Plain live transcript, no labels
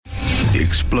The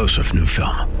explosive new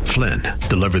film, Flynn,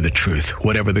 deliver the truth,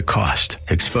 whatever the cost,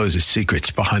 exposes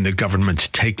secrets behind the government's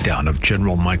takedown of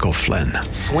General Michael Flynn.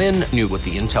 Flynn knew what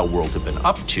the intel world had been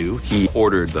up to. He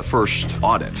ordered the first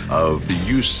audit of the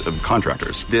use of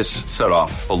contractors. This set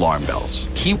off alarm bells.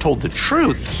 He told the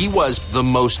truth. He was the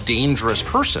most dangerous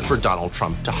person for Donald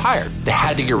Trump to hire. They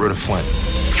had to get rid of Flynn.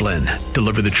 Flynn,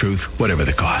 deliver the truth, whatever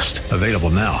the cost. Available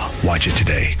now. Watch it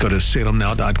today. Go to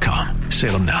salemnow.com.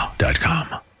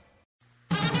 salemnow.com.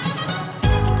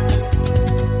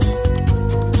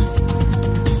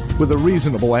 With a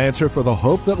reasonable answer for the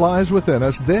hope that lies within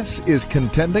us, this is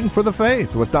Contending for the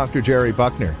Faith with Dr. Jerry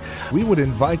Buckner. We would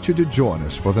invite you to join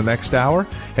us for the next hour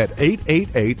at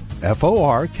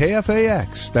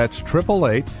 888-FOR-KFAX. That's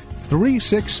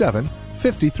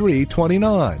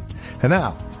 888-367-5329. And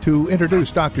now, to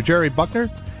introduce Dr. Jerry Buckner,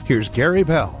 here's Gary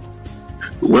Bell.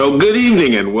 Well, good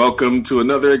evening and welcome to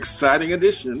another exciting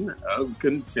edition of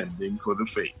Contending for the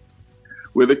Faith.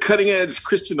 We're the cutting-edge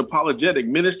Christian apologetic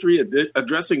ministry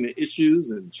addressing the issues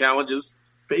and challenges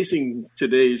facing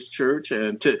today's church,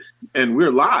 and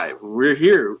we're live. We're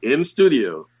here in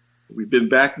studio. We've been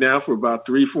back now for about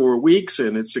 3-4 weeks,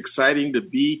 and it's exciting to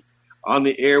be on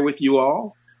the air with you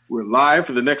all. We're live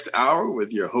for the next hour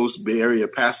with your host, Bay Area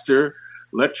pastor,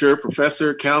 lecturer,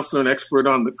 professor, counselor, and expert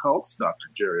on the cults, Dr.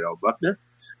 Jerry L. Buckner.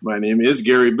 My name is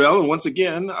Gary Bell, and once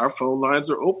again, our phone lines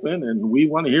are open, and we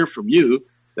want to hear from you.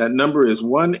 That number is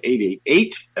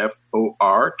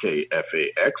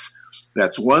 1-888-FOR-KFAX.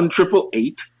 That's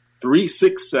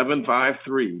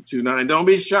 1-888-367-5329. Don't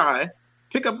be shy.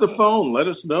 Pick up the phone. Let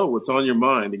us know what's on your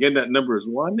mind. Again, that number is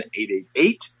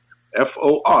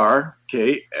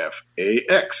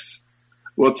 1-888-FOR-KFAX.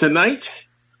 Well, tonight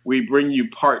we bring you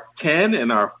part 10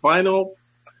 in our final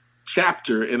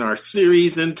chapter in our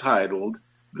series entitled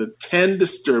The 10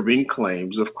 Disturbing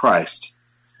Claims of Christ.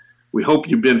 We hope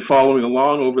you've been following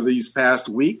along over these past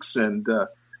weeks and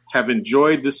have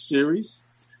enjoyed this series.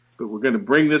 But we're going to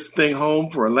bring this thing home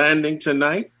for a landing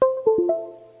tonight.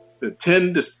 The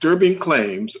 10 disturbing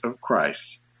claims of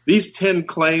Christ. These 10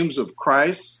 claims of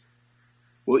Christ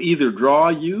will either draw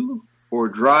you or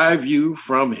drive you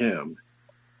from him.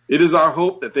 It is our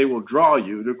hope that they will draw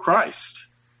you to Christ.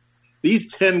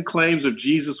 These 10 claims of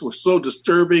Jesus were so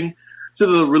disturbing to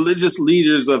the religious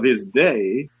leaders of his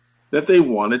day that they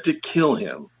wanted to kill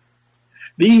him.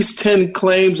 These 10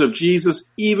 claims of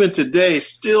Jesus, even today,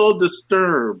 still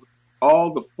disturb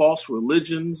all the false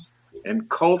religions and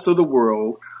cults of the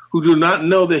world who do not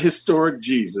know the historic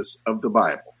Jesus of the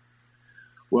Bible.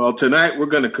 Well, tonight we're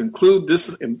going to conclude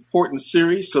this important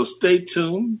series, so stay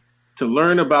tuned to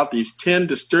learn about these 10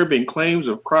 disturbing claims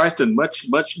of Christ and much,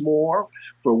 much more,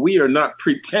 for we are not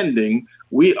pretending,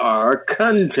 we are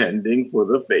contending for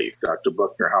the faith. Dr.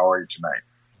 Buckner, how are you tonight?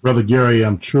 Brother Gary,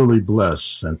 I'm truly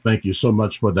blessed, and thank you so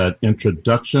much for that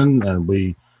introduction, and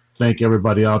we thank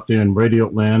everybody out there in Radio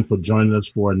Land for joining us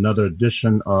for another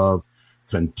edition of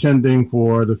Contending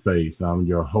for the Faith. I'm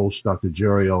your host, Dr.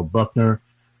 Jerry L. Buckner,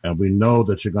 and we know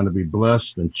that you're going to be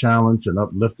blessed and challenged and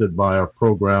uplifted by our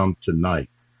program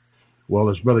tonight. Well,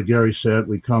 as Brother Gary said,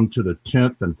 we come to the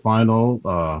 10th and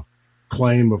final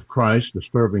claim of Christ,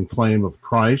 disturbing claim of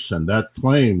Christ, and that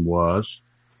claim was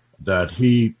that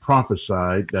he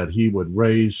prophesied that he would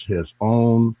raise his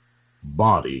own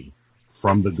body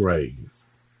from the grave.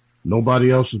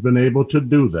 Nobody else has been able to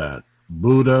do that.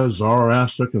 Buddha,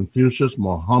 Zoroaster, Confucius,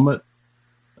 Muhammad,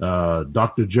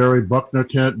 Dr. Jerry Buckner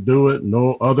can't do it.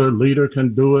 No other leader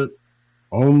can do it.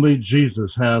 Only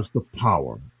Jesus has the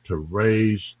power to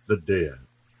raise the dead.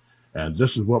 And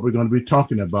this is what we're going to be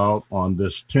talking about on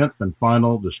this 10th and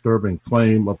final disturbing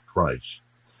claim of Christ.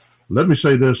 Let me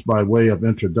say this by way of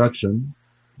introduction.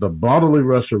 The bodily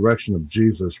resurrection of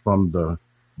Jesus from the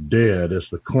dead is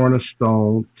the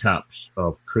cornerstone caps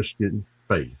of Christian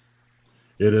faith.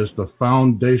 It is the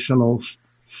foundational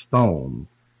stone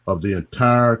of the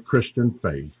entire Christian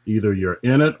faith. Either you're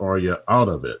in it or you're out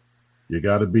of it. You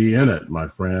got to be in it, my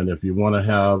friend, if you want to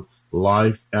have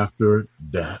life after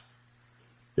death.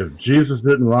 If Jesus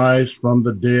didn't rise from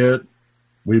the dead,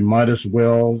 we might as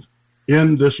well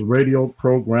end this radio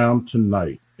program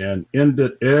tonight and end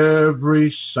it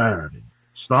every Saturday.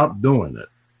 Stop doing it.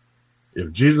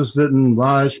 If Jesus didn't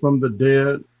rise from the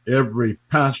dead, every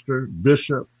pastor,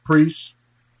 bishop, priest,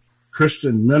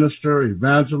 Christian minister,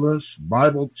 evangelist,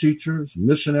 Bible teachers,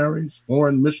 missionaries,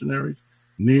 foreign missionaries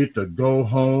need to go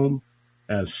home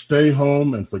and stay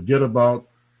home and forget about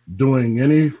doing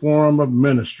any form of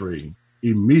ministry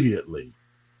immediately.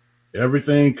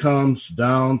 Everything comes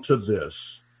down to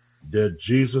this. Did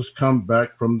Jesus come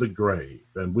back from the grave?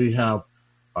 And we have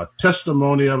a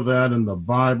testimony of that in the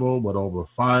Bible with over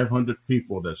 500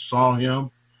 people that saw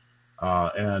him.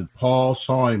 And Paul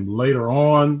saw him later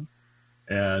on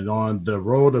and on the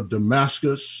road of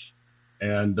Damascus.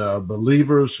 And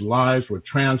believers' lives were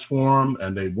transformed,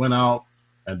 and they went out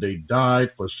and they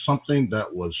died for something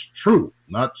that was true,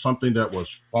 not something that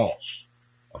was false,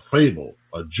 a fable,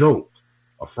 a joke,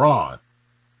 a fraud.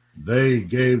 They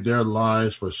gave their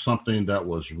lives for something that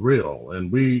was real.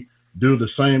 And we do the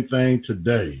same thing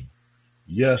today.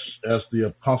 Yes, as the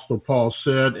Apostle Paul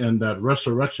said in that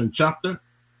resurrection chapter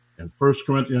in 1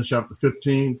 Corinthians chapter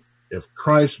 15, if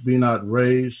Christ be not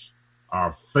raised,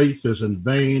 our faith is in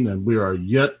vain and we are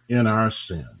yet in our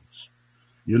sins.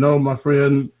 You know, my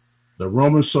friend, the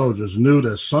Roman soldiers knew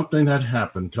that something had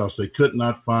happened because they could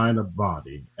not find a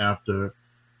body after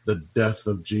the death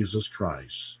of Jesus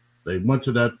Christ. They went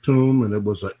to that tomb and it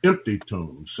was an empty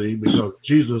tomb, see, because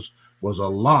Jesus was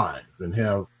alive and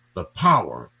have the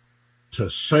power to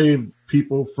save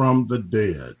people from the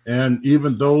dead. And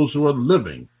even those who are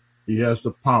living, he has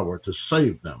the power to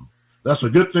save them. That's a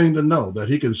good thing to know, that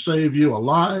he can save you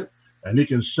alive and he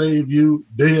can save you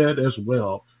dead as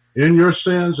well in your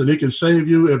sins, and he can save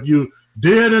you if you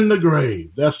dead in the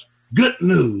grave. That's good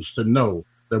news to know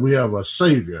that we have a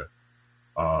Savior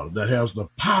that has the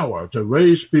power to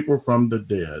raise people from the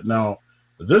dead. Now,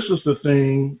 this is the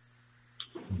thing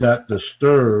that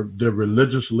disturbed the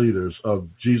religious leaders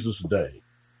of Jesus' day,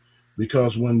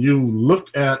 because when you look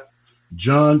at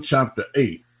John chapter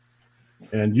 8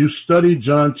 and you study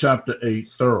John chapter 8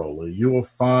 thoroughly, you will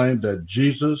find that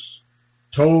Jesus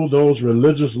told those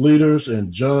religious leaders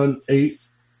in John 8,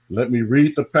 let me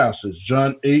read the passage,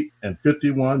 John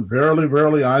 8:51, verily,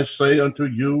 verily, I say unto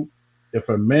you, if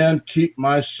a man keep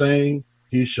my saying,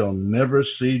 he shall never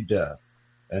see death.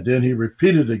 And then he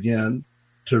repeated again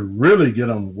to really get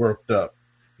them worked up.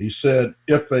 He said,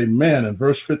 if a man, in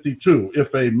verse 52,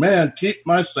 if a man keep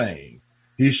my saying,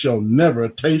 he shall never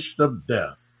taste of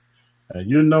death. And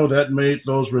you know that made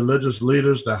those religious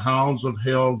leaders, the hounds of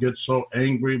hell, get so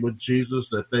angry with Jesus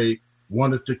that they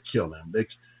wanted to kill him. They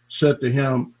said to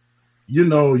him, you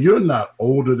know, you're not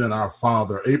older than our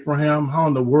father Abraham. How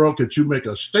in the world could you make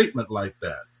a statement like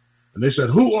that? And they said,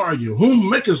 who are you? Whom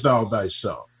makest thou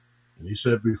thyself? And he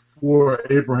said, before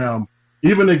Abraham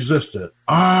even existed,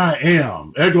 I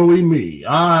am, ego eimi,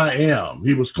 I am.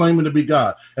 He was claiming to be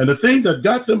God. And the thing that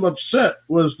got them upset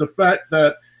was the fact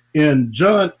that in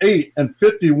John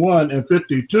 8:51 and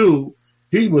 52,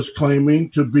 he was claiming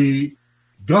to be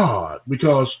God,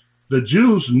 because the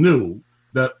Jews knew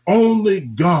that only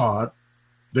God,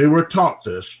 they were taught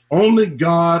this, only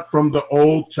God from the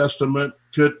Old Testament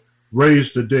could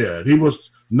raise the dead. He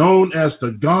was known as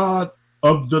the God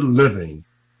of the living.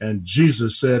 And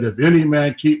Jesus said, if any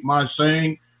man keep my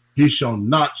saying, he shall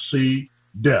not see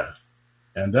death.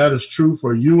 And that is true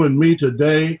for you and me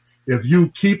today. If you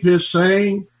keep his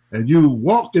saying and you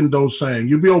walk in those sayings,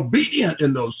 you be obedient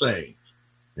in those sayings,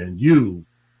 and you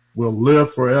will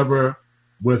live forever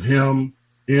with him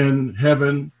in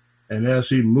heaven, and as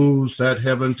he moves that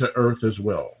heaven to earth as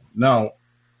well. Now,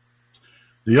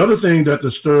 the other thing that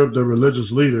disturbed the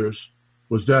religious leaders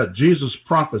was that Jesus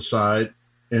prophesied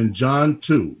in John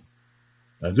 2.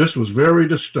 And this was very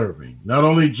disturbing. Not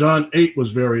only John 8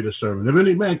 was very disturbing. If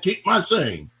any man keep my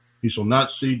saying, he shall not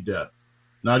see death,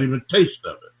 not even taste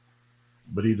of it.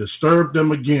 But he disturbed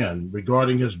them again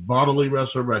regarding his bodily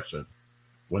resurrection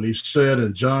when he said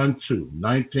in John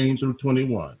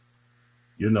 2:19-21,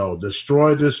 you know,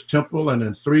 destroy this temple and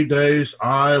in 3 days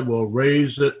I will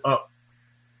raise it up.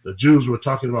 The Jews were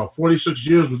talking about 46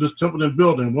 years with this temple and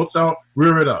building. Wilt thou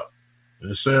rear it up?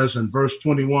 And it says in verse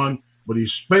 21, but he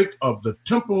spake of the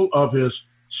temple of his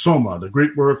soma. The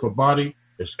Greek word for body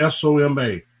is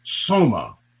S-O-M-A,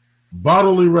 soma,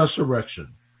 bodily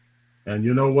resurrection. And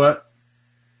you know what?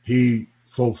 He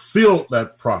fulfilled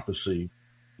that prophecy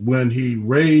when he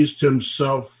raised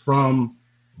himself from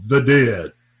the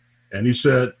dead. And he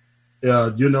said,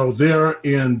 there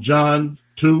in John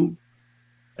 2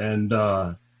 and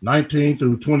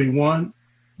 19-21,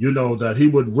 that he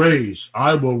would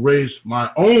I will raise my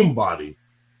own body.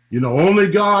 Only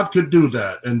God could do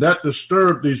that. And that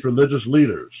disturbed these religious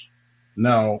leaders.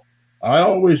 Now, I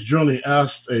always generally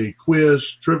ask a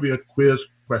trivia quiz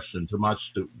question to my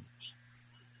students.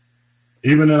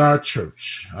 Even in our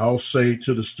church, I'll say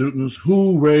to the students,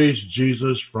 who raised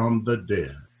Jesus from the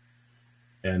dead?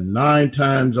 And 9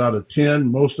 times out of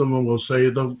 10, most of them will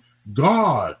say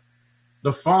God,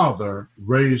 the Father,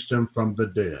 raised him from the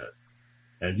dead.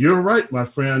 And you're right, my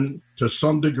friend, to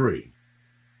some degree,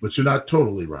 but you're not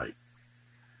totally right.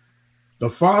 The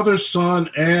Father, Son,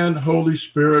 and Holy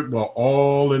Spirit were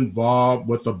all involved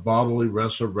with the bodily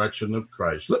resurrection of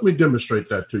Christ. Let me demonstrate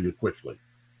that to you quickly.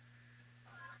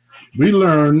 We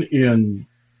learn in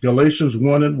Galatians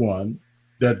 1:1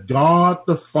 that God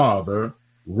the Father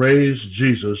raised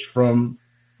Jesus from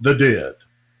the dead.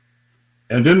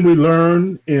 And then we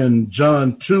learn in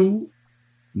John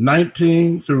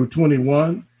 2:19 through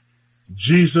 21,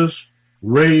 Jesus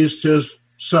raised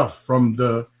himself from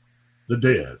the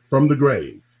dead, from the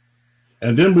grave.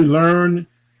 And then we learn,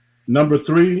 number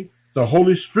 3, the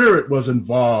Holy Spirit was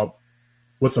involved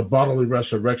with the bodily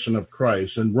resurrection of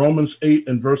Christ in Romans 8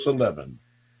 and verse 11.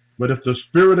 But if the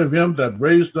spirit of him that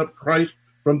raised up Christ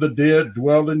from the dead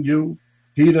dwell in you,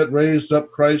 he that raised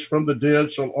up Christ from the dead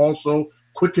shall also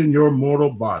quicken your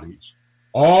mortal bodies.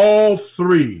 All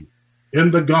 3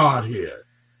 in the Godhead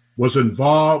was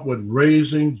involved with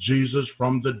raising Jesus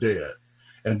from the dead.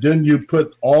 And then you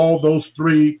put all those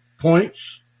 3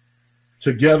 points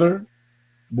together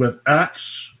with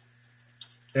Acts,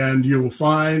 and you'll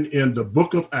find in the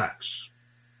book of Acts,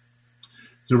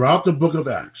 throughout the book of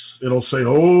Acts, it'll say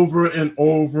over and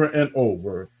over and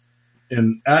over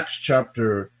in Acts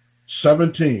chapter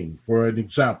 17, for an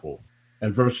example,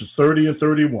 and verses 30 and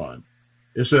 31,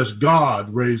 it says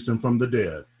God raised him from the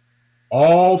dead.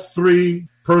 All 3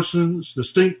 persons,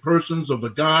 distinct persons of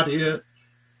the Godhead,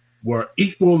 were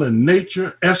equal in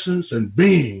nature, essence, and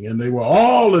being, and they were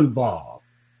all involved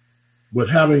with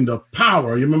having the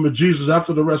power. You remember Jesus,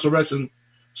 after the resurrection,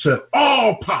 said,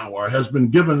 all power has been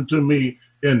given to me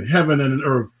in heaven and in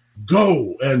earth.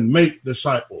 Go and make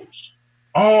disciples.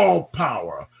 All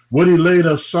power. What he laid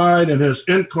aside in his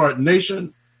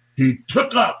incarnation, he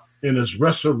took up in his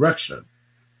resurrection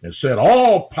and said,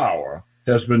 all power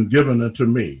has been given unto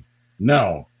me.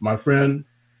 Now, my friend,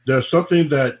 there's something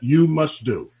that you must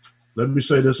do. Let me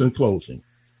say this in closing.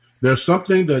 There's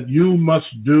something that you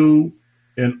must do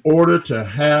in order to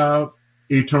have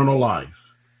eternal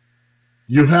life.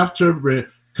 You have to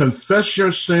confess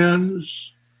your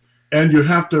sins, and you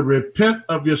have to repent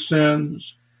of your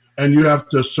sins, and you have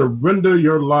to surrender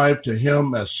your life to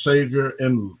him as Savior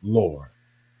and Lord.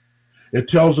 It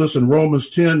tells us in Romans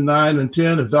 10:9 and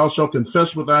 10, if thou shalt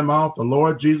confess with thy mouth the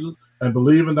Lord Jesus and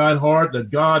believe in thine heart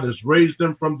that God has raised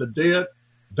him from the dead,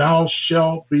 thou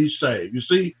shalt be saved. You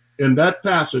see, in that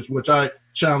passage, which I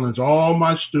challenge all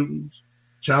my students,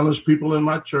 challenge people in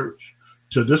my church,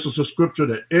 this is a scripture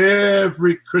that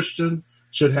every Christian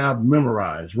should have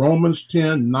memorized. Romans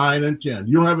 10:9 and 10.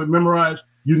 You don't have it memorized,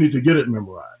 you need to get it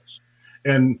memorized.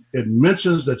 And it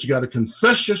mentions that you got to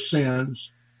confess your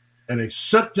sins and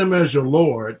accept him as your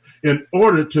Lord in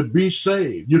order to be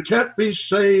saved. You can't be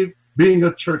saved being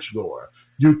a churchgoer.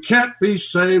 You can't be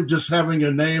saved just having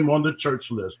your name on the church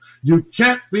list. You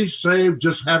can't be saved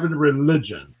just having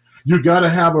religion. You got to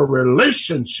have a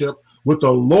relationship with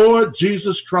the Lord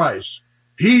Jesus Christ.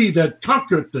 He that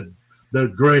conquered the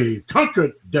grave,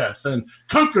 conquered death, and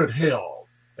conquered hell,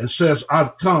 and says,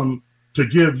 I've come to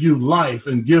give you life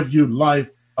and give you life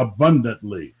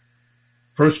abundantly.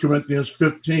 1 Corinthians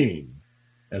 15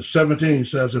 and 17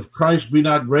 says, if Christ be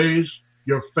not raised,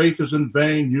 your faith is in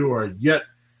vain. You are yet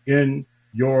in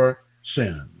your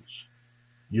sins.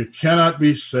 You cannot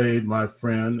be saved, my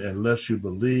friend, unless you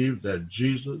believe that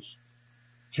Jesus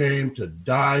came to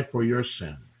die for your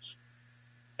sins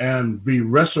and be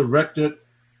resurrected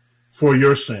for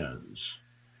your sins.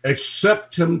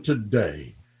 Accept him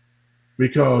today,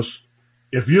 because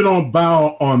if you don't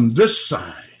bow on this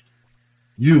side,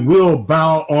 you will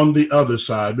bow on the other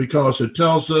side, because it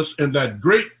tells us in that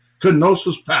great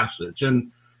kenosis passage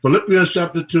in Philippians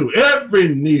chapter 2,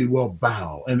 every knee will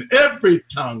bow and every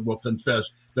tongue will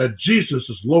confess that Jesus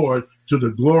is Lord, to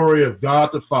the glory of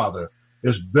God the Father.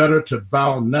 It's better to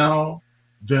bow now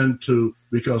than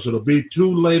because it'll be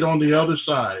too late on the other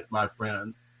side, my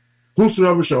friend.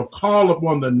 Whosoever shall call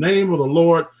upon the name of the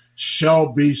Lord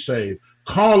shall be saved.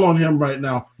 Call on him right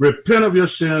now. Repent of your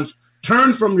sins.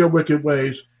 Turn from your wicked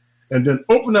ways, and then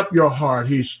open up your heart.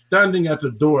 He's standing at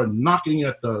the door, knocking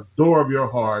at the door of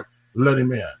your heart. Let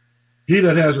him in. He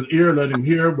that has an ear, let him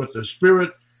hear what the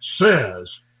Spirit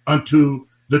says unto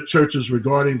the churches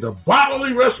regarding the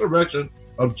bodily resurrection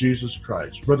of Jesus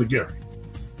Christ. Brother Gary.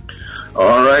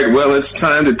 All right. Well, it's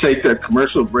time to take that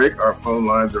commercial break. Our phone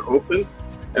lines are open,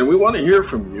 and we want to hear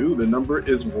from you. The number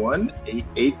is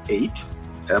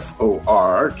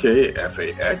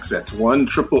 1-888-FORKFAX. That's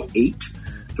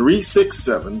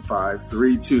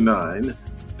 1-888-367-5329.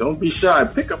 Don't be shy.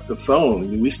 Pick up the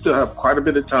phone. We still have quite a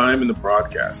bit of time in the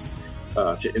broadcast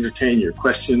to entertain your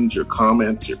questions, your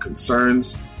comments, your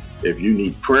concerns. If you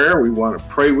need prayer, we want to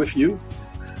pray with you.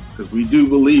 because we do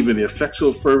believe in the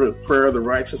effectual fervent prayer of the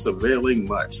righteous availing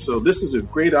much. So this is a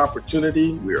great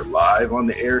opportunity. We are live on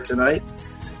the air tonight.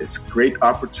 It's a great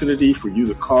opportunity for you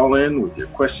to call in with your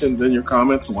questions and your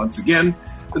comments. Once again,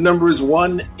 the number is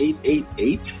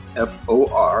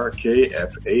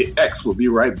 1-888-FORKFAX. We'll be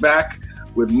right back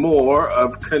with more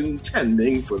of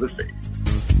Contending for the Faith.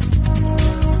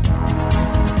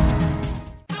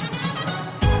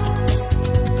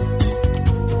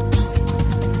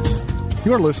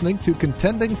 You're listening to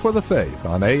Contending for the Faith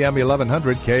on AM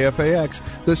 1100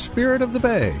 KFAX, the Spirit of the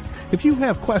Bay. If you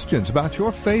have questions about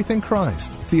your faith in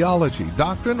Christ, theology,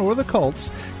 doctrine, or the cults,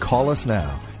 call us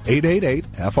now.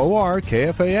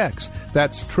 888-FOR-KFAX.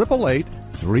 That's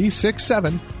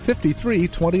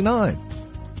 888-367-5329.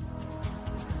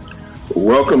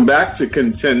 Welcome back to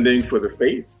Contending for the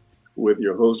Faith with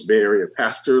your host, Bay Area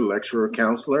pastor, lecturer,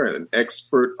 counselor, and an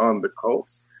expert on the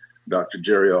cults, Dr.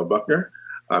 Jerry L. Buckner.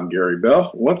 I'm Gary Bell.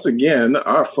 Once again,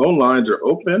 our phone lines are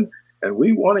open, and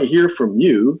we want to hear from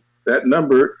you. That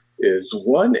number is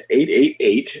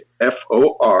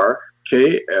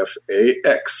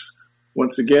 1-888-FOR-KFAX.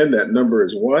 Once again, that number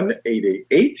is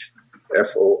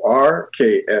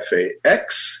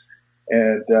 1-888-FOR-KFAX.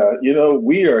 And,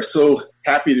 we are so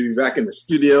happy to be back in the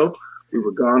studio. We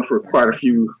were gone for quite a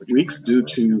few weeks due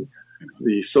to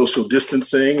the social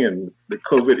distancing and the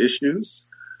COVID issues.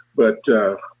 But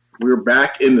we're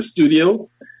back in the studio,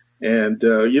 and,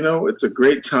 it's a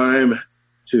great time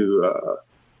to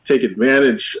take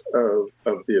advantage of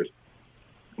the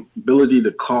ability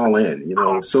to call in.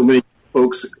 So many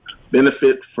folks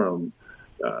benefit from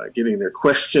getting their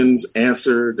questions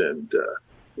answered, and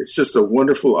it's just a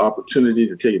wonderful opportunity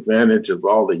to take advantage of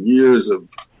all the years of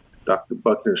Dr.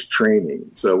 Buckner's training.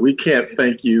 So we can't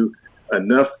thank you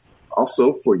enough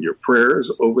also for your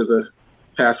prayers over the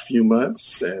past few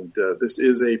months, and this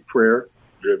is a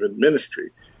prayer-driven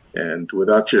ministry. And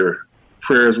without your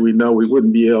prayers, we know we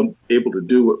wouldn't be able to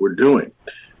do what we're doing.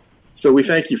 So we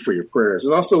thank you for your prayers.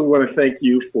 And also want to thank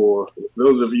you for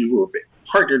those of you who have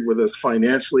partnered with us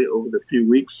financially over the few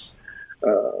weeks.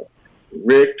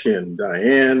 Rick and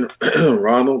Diane,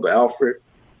 Ronald, Alfred,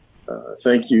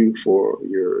 thank you for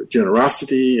your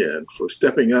generosity and for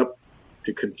stepping up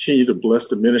to continue to bless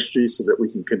the ministry so that we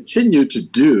can continue to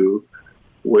do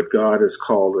what God has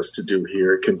called us to do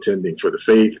here, Contending for the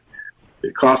Faith.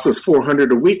 It costs us $400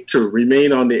 a week to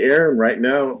remain on the air, and right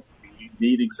now we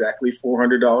need exactly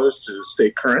 $400 to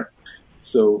stay current.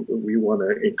 So we want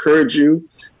to encourage you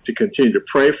to continue to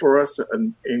pray for us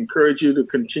and encourage you to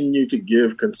continue to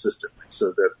give consistently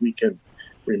so that we can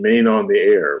remain on the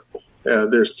air.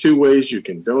 There's two ways you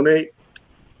can donate.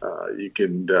 You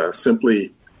can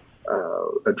simply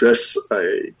address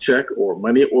a check or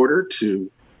money order to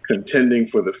Contending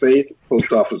for the Faith,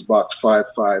 Post Office Box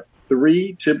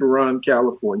 553, Tiburon,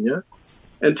 California.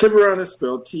 And Tiburon is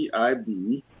spelled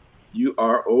Tiburon,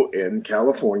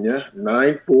 California,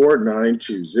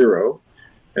 94920.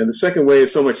 And the second way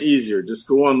is so much easier. Just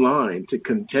go online to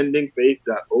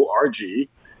contendingfaith.org,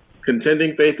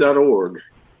 contendingfaith.org,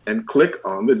 and click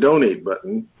on the donate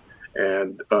button.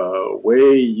 And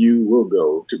away you will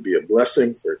go to be a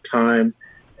blessing for time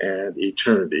and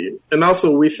eternity. And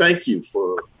also, we thank you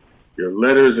for your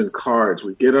letters and cards.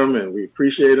 We get them and we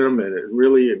appreciate them, and it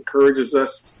really encourages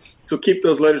us. So keep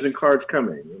those letters and cards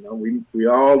coming. We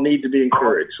all need to be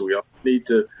encouraged. We all need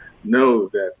to know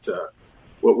that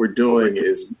what we're doing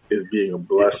is being a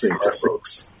blessing to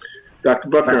folks. Dr.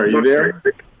 Buckner, are you there?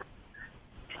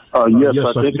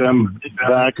 Yes, I think I'm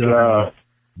back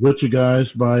with you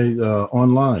guys by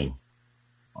online.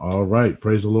 All right.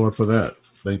 Praise the Lord for that.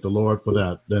 Thank the Lord for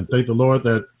that. Then thank the Lord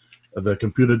that the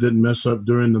computer didn't mess up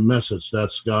during the message.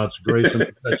 That's God's grace and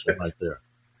protection right there.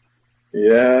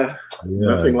 Yeah.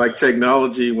 Nothing like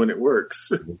technology when it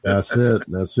works. That's it.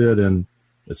 And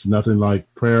it's nothing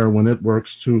like prayer when it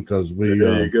works too, because we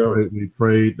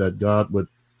prayed that God would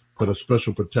put a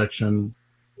special protection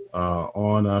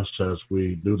on us as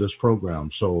we do this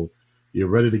program. So you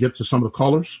ready to get to some of the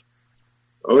callers?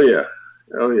 Oh, yeah.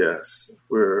 Oh, yes.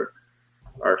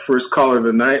 Our first caller of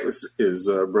the night is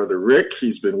Brother Rick.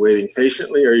 He's been waiting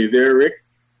patiently. Are you there, Rick?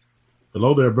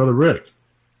 Hello there, Brother Rick.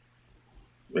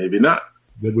 Maybe not.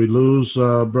 Did we lose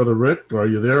Brother Rick? Are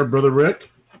you there, Brother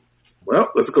Rick? Well,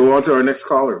 let's go on to our next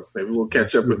caller. Maybe we'll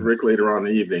catch up with Rick later on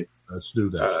in the evening. Let's do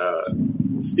that.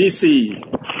 CC.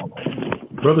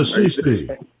 Brother CC.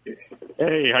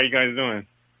 Hey, how you guys doing?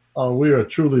 Oh, we are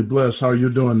truly blessed. How are you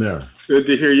doing there? Good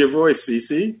to hear your voice,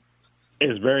 CC.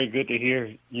 It's very good to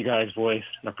hear you guys' voice.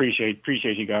 I appreciate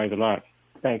you guys a lot.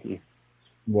 Thank you.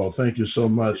 Well, thank you so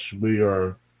much. We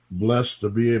are blessed to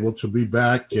be able to be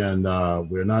back, and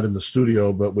we're not in the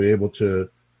studio, but we're able to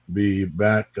be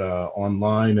back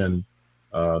online, and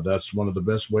that's one of the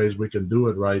best ways we can do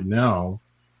it right now.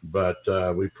 But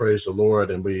we praise the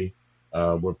Lord, and we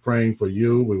were praying for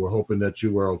you. We were hoping that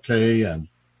you were okay, and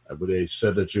they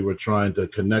said that you were trying to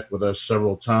connect with us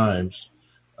several times.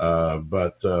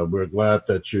 But we're glad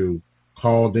that you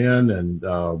called in,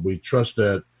 and we trust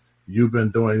that you've been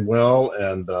doing well,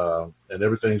 and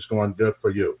everything's going good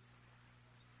for you.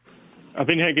 I've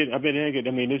been hanging. I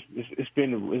mean, it's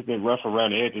been rough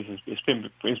around the edges.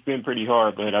 It's been pretty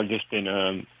hard, but I've just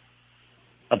been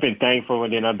I've been thankful,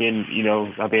 and then I've been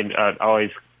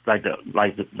always like the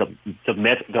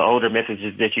older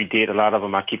messages that you did. A lot of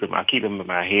them I keep them in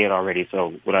my head already.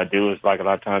 So what I do is, like, a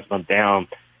lot of times when I'm down,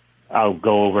 I'll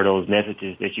go over those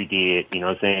messages that you did. You know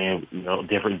what I'm saying?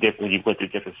 Different when you put through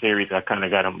different series, I kind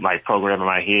of got them like programmed in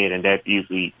my head, and that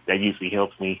usually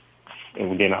helps me.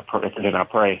 And then I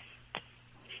pray.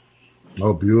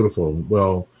 Oh, beautiful.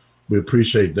 Well, we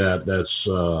appreciate that. That's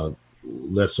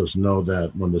lets us know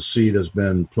that when the seed has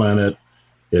been planted,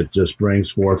 it just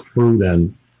brings forth fruit,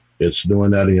 and it's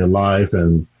doing that in your life.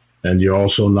 And you're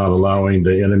also not allowing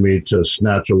the enemy to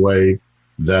snatch away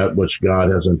that which God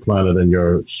has implanted in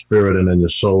your spirit and in your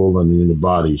soul and in your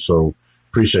body. So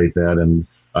appreciate that. And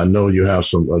I know you have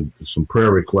some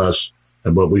prayer requests,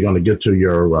 but we're going to get to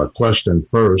your question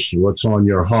first. What's on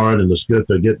your heart? And it's good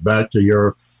to get back to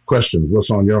your questions.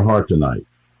 What's on your heart tonight?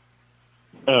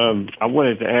 I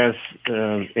wanted to ask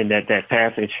in that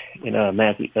passage in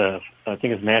Matthew, I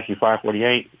think it's Matthew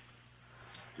 5:48.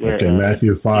 Okay,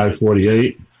 Matthew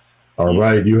 5:48. All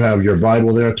right, you have your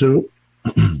Bible there too.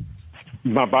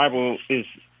 My Bible is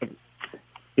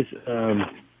yeah.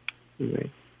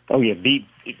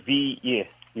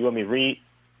 You want me to read?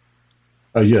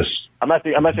 Yes. I'm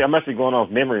actually going off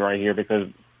memory right here because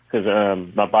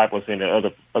my Bible's in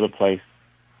the other place.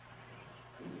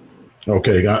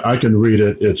 Okay, I can read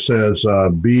it. It says,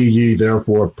 "Be ye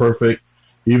therefore perfect,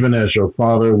 even as your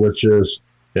Father which is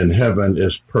in heaven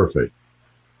is perfect."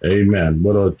 Amen.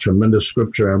 What a tremendous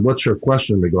scripture. And what's your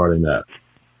question regarding that?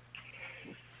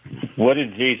 What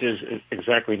did Jesus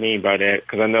exactly mean by that?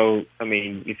 Because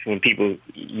when people,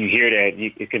 you hear that,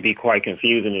 it can be quite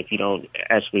confusing if you don't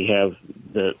actually have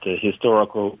the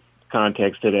historical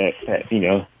context to that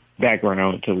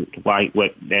background to why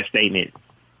what that statement.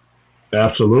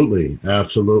 Absolutely.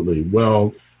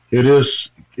 Well,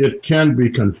 it can be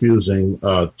confusing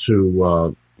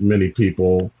to many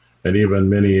people, and even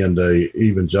many in the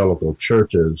evangelical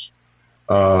churches.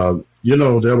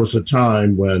 There was a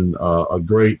time when a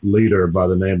great leader by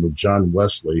the name of John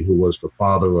Wesley, who was the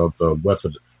father of the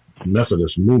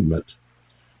Methodist movement,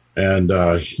 and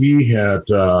he had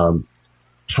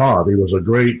taught, he was a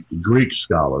great Greek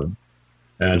scholar,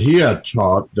 and he had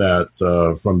taught that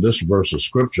from this verse of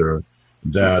scripture,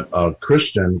 that a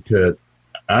Christian could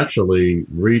actually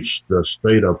reach the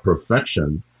state of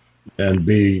perfection and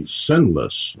be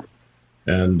sinless.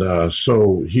 And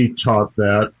so he taught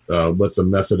that with the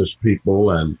Methodist people,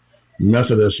 and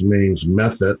Methodist means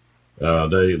method.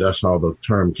 That's how the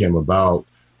term came about.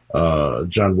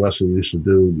 John Wesley used to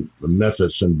do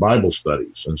methods in Bible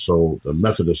studies, and so the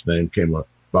Methodist name came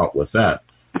about with that.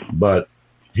 But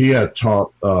he had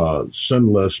taught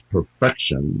sinless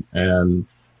perfection, and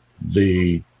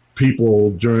the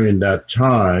people during that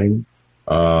time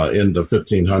in the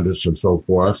 1500s and so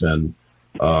forth, and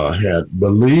had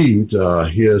believed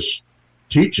his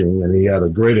teaching, and he had a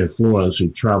great influence. He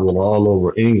traveled all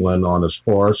over England on his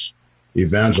horse,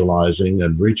 evangelizing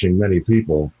and reaching many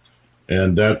people,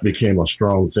 and that became a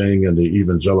strong thing in the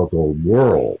evangelical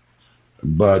world.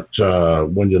 But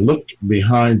when you look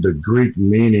behind the Greek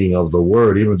meaning of the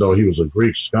word, even though he was a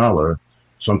Greek scholar,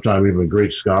 sometimes even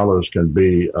Greek scholars can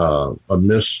be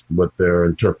amiss with their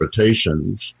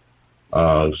interpretations,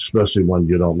 especially when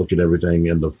you don't look at everything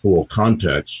in the full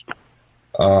context.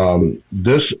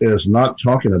 This is not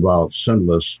talking about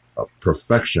sinless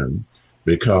perfection,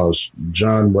 because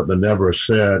John would have never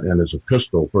said in his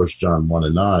epistle, 1 John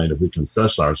 1:9, if we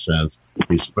confess our sins,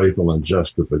 he's faithful and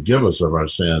just to forgive us of our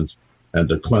sins and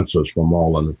to cleanse us from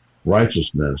all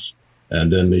unrighteousness.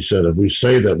 And then he said, if we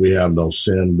say that we have no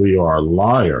sin, we are a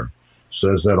liar.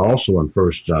 Says that also in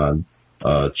 1 John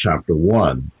chapter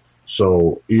 1.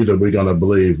 So either we're going to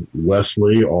believe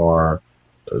Wesley or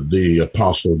the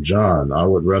Apostle John. I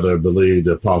would rather believe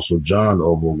the Apostle John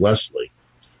over Wesley,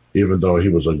 even though he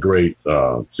was a great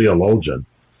theologian.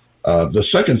 The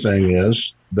second thing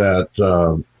is that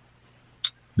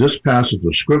this passage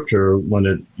of Scripture, when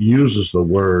it uses the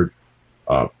word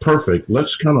perfect,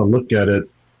 let's kind of look at it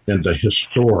in the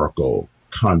historical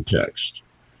context.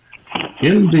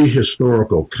 In the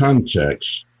historical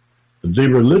context, the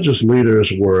religious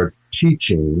leaders were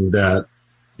teaching that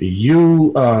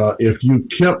if you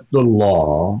kept the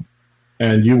law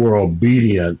and you were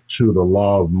obedient to the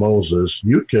law of Moses,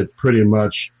 you could pretty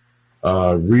much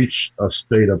reach a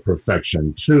state of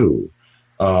perfection too.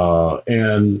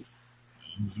 And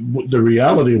the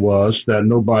reality was that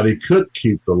nobody could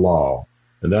keep the law.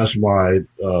 And that's why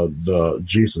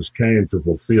Jesus came to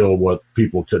fulfill what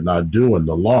people could not do in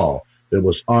the law. It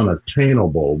was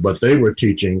unattainable, but they were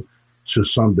teaching to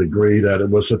some degree that it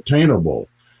was attainable.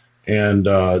 And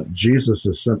Jesus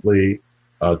is simply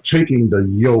taking the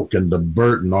yoke and the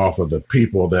burden off of the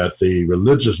people that the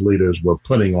religious leaders were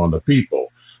putting on the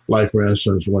people. Like, for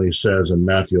instance, when he says in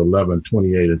Matthew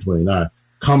 11:28 and 29,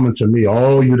 "Come unto me,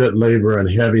 all you that labor and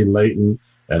heavy laden,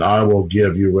 and I will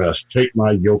give you rest. Take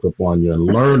my yoke upon you and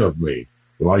learn of me.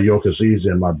 My yoke is easy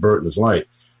and my burden is light."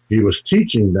 He was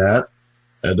teaching that,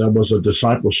 and that was a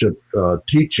discipleship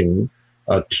teaching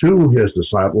to his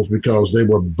disciples, because they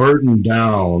were burdened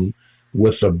down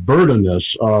with the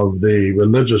burdenness of the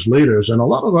religious leaders. And a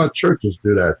lot of our churches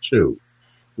do that too.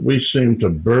 We seem to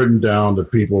burden down the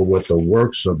people with the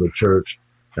works of the church,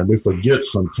 and we forget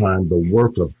sometimes the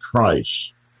work of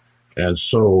Christ. And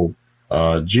so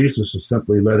Jesus is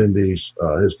simply letting his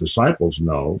disciples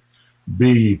know,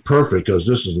 be perfect, because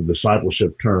this is a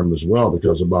discipleship term as well,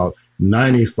 because about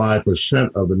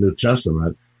 95% of the New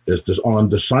Testament is on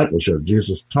discipleship.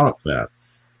 Jesus taught that.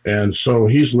 And so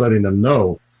he's letting them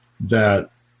know that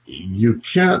you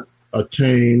can't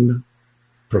attain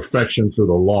perfection through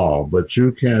the law, but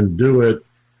you can do it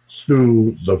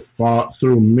through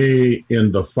me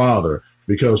in the Father,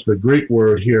 because the Greek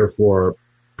word here for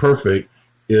perfect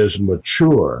is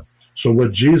mature. So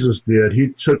what Jesus did, he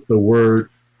took the word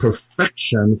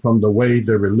perfection from the way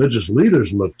the religious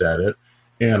leaders looked at it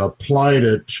and applied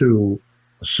it to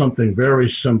something very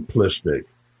simplistic.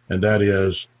 And that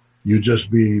is, you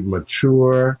just be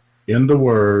mature in the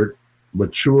word,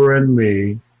 mature in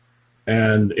me,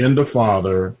 and in the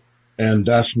Father. And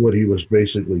that's what he was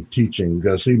basically teaching,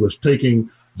 because he was taking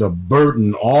the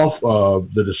burden off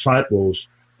of the disciples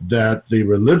that the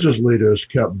religious leaders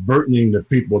kept burdening the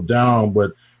people down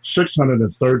with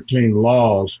 613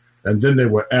 laws, and then they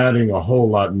were adding a whole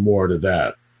lot more to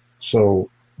that. So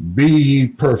be ye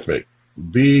perfect,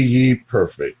 be ye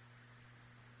perfect.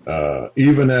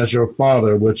 Even as your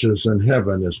Father which is in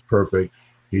heaven is perfect.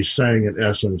 He's saying, in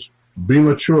essence, be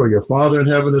mature. Your Father in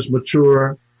heaven is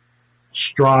mature.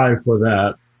 Strive for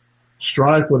that.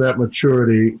 Strive for that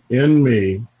maturity in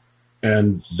me,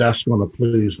 and that's going to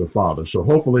please the Father. So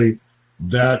hopefully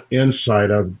that insight,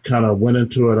 I've kind of went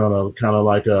into it on a kind of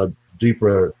like a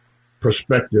deeper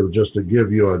perspective, just to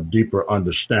give you a deeper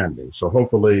understanding. So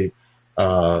hopefully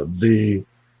I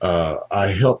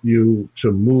help you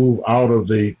to move out of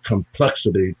the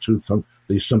complexity to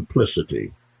the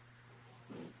simplicity.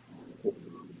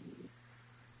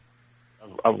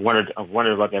 I wondered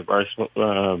about that verse for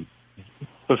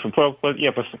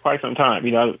quite some time.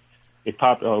 You know, it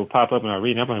pop up and I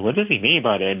read it. I'm like, what does he mean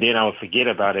by that? And then I would forget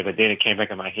about it, but then it came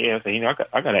back in my head. So, you know,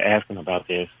 I got to ask him about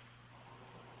this.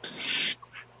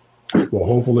 Well,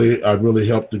 hopefully I really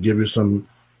helped to give you some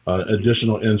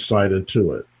additional insight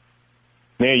into it.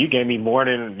 Man, you gave me more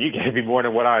than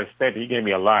what I expected. You gave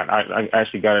me a lot. I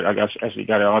actually got it. I actually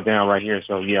got it all down right here.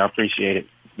 So yeah, I appreciate it.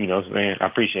 You know, man, I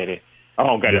appreciate it. I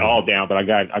don't got it all down, but I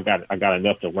got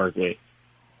enough to work with.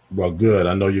 Well, good.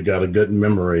 I know you got a good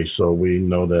memory, so we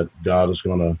know that God is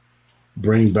going to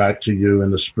bring back to you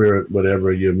in the spirit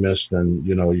whatever you missed. And,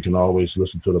 you know, you can always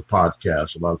listen to the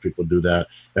podcast. A lot of people do that.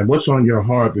 And what's on your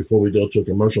heart before we go to a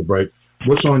commercial break?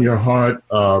 What's on your heart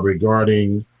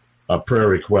regarding a prayer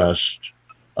request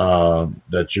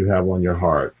that you have on your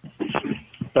heart?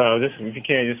 If you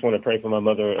can, just want to pray for my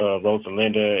mother,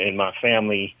 Rosalinda, and my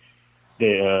family,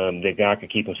 that God can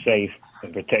keep them safe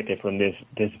and protected from this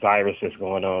virus that's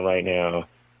going on right now.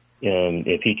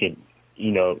 If he could,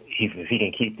 you know, if he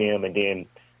can keep them, and then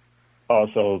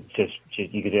also just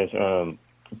you could just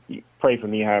pray for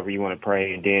me however you want to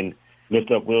pray, and then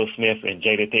lift up Will Smith and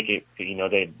Jada Pinkett. You know,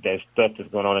 that stuff that's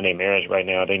going on in their marriage right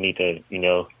now. They need to, you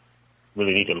know,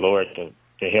 really need the Lord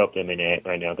to help them in that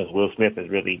right now, because Will Smith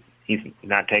he's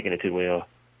not taking it too well.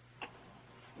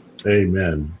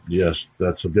 Amen. Yes,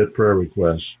 that's a good prayer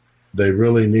request. They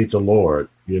really need the Lord.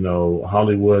 You know,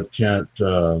 Hollywood can't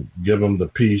give them the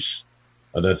peace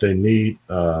that they need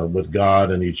with God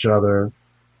and each other,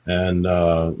 and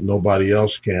nobody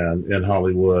else can in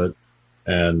Hollywood,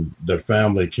 and their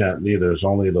family can't neither. It's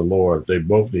only the Lord. They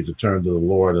both need to turn to the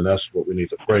Lord, and that's what we need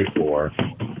to pray for,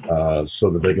 so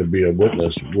that they can be a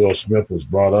witness. Will Smith was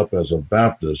brought up as a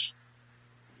Baptist,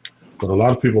 but a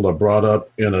lot of people are brought up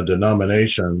in a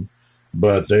denomination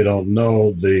but they don't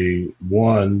know the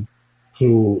one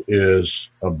who is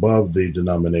above the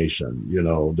denomination.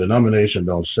 Denomination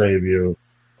don't save you,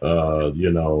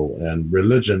 and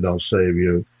religion don't save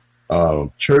you.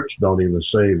 Church don't even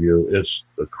save you. It's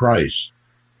the Christ.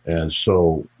 And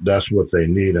so that's what they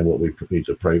need and what we need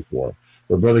to pray for.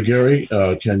 But Brother Gary,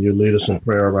 can you lead us in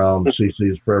prayer around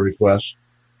CC's prayer request?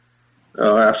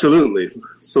 Oh, absolutely.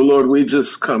 So, Lord, we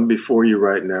just come before you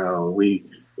right now. We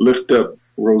lift up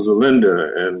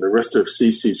Rosalinda and the rest of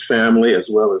CC's family, as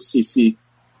well as CC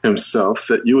himself,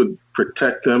 that you would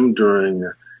protect them during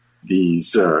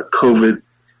these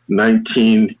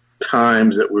COVID-19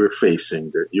 times that we're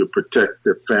facing, that you protect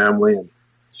their family and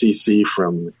CC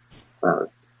from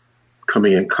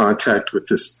coming in contact with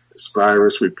this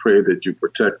virus. We pray that you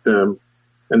protect them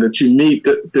and that you meet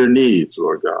their needs,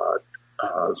 Lord God,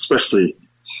 especially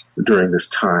during this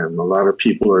time. A lot of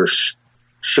people are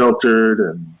sheltered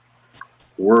and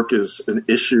work is an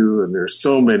issue, and there's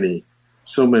so many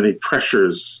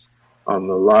pressures on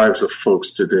the lives of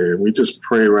folks today. And we just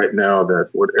pray right now that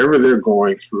whatever they're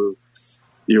going through,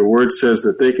 your word says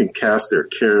that they can cast their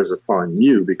cares upon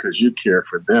you because you care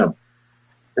for them.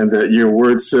 And that your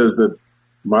word says that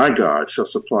my God shall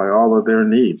supply all of their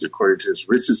needs according to his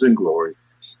riches and glory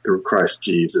through Christ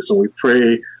Jesus. And we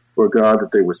pray, Lord God,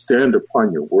 that they would stand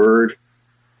upon your word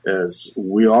as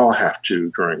we all have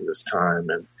to during this time,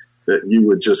 and that you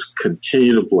would just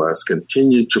continue to bless,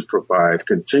 continue to provide,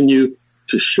 continue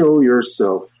to show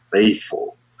yourself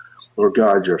faithful. Lord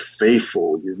God, you're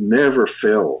faithful. You never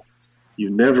fail. You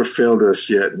never failed us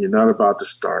yet, and you're not about to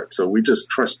start. So we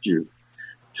just trust you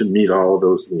to meet all of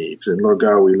those needs. And Lord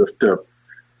God, we lift up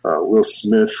Will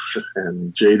Smith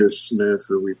and Jada Smith,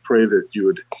 and we pray that you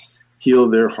would heal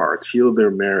their hearts, heal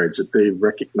their marriage, that they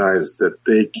recognize that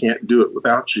they can't do it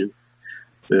without you,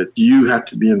 that you have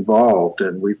to be involved.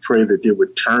 And we pray that they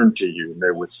would turn to you and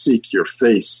they would seek your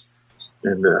face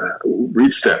and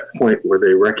reach that point where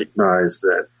they recognize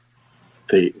that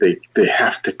they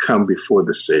have to come before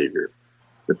the Savior,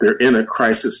 that they're in a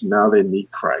crisis. Now they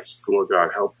need Christ. Lord God,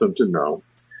 help them to know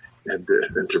and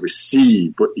to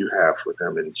receive what you have for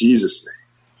them. In Jesus'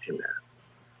 name,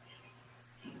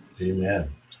 amen. Amen.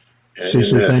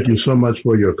 Cece, thank you so much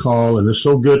for your call. And it's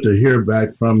so good to hear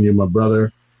back from you, my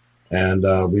brother. And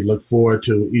we look forward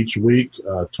to each week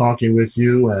talking with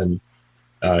you and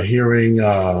hearing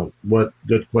what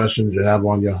good questions you have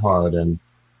on your heart. And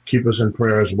keep us in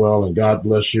prayer as well. And God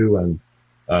bless you. And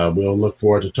we'll look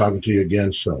forward to talking to you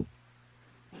again soon.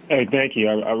 Hey, thank you.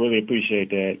 I really appreciate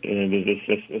that. And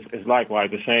it's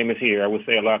likewise the same as here. I would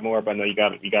say a lot more, but I know you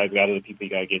guys got other people you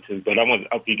got to get to. But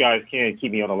if you guys can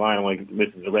keep me on the line, I want to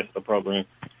listen to the rest of the program.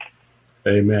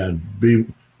 Amen. Be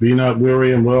not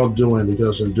weary in well-doing,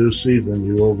 because in due season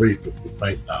you will reap if you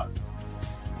faint not.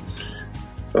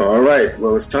 All right.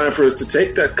 Well, it's time for us to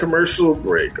take that commercial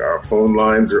break. Our phone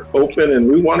lines are open,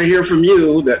 and we want to hear from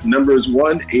you. That number is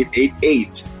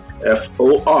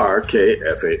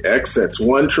 1-888-FORKFAX. That's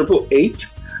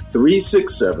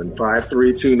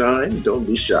 1-888-367-5329. Don't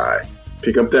be shy.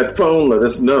 Pick up that phone. Let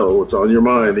us know what's on your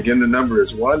mind. Again, the number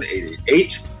is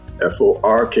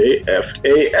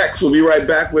 1-888-FORKFAX. We'll be right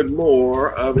back with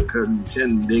more of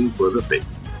Contending for the Faith.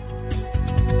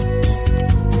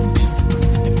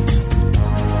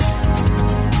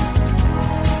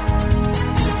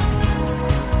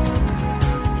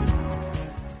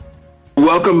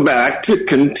 Welcome back to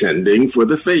Contending for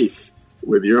the Faith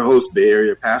with your host, Bay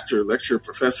Area pastor, lecturer,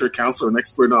 professor, counselor, and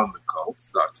expert on the cults,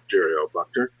 Dr. Jerry L.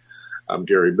 Buckner. I'm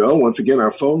Gary Bell. Once again,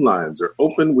 our phone lines are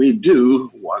open. We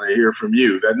do want to hear from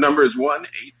you. That number is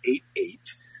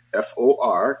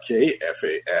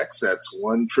 1-888-FORKFAX. That's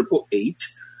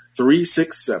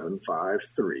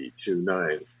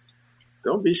 1-888-367-5329.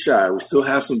 Don't be shy. We still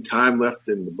have some time left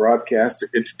in the broadcast to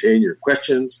entertain your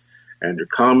questions and your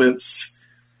comments.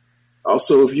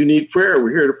 Also, if you need prayer, we're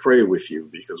here to pray with you,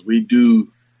 because we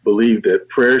do believe that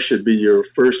prayer should be your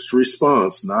first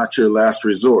response, not your last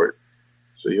resort.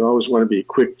 So you always want to be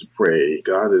quick to pray.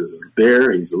 God is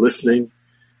there, he's listening,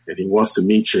 and he wants to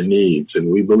meet your needs.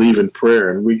 And we believe in prayer.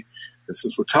 And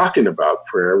since we're talking about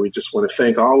prayer, we just want to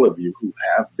thank all of you who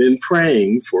have been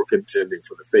praying for Contending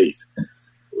for the Faith.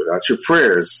 Without your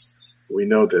prayers, we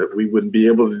know that we wouldn't be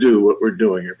able to do what we're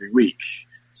doing every week.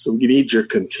 So we need your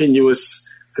continuous,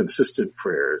 consistent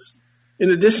prayers. In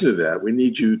addition to that, we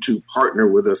need you to partner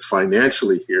with us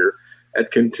financially here at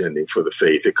Contending for the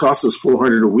Faith. It costs us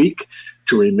 $400 a week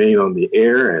to remain on the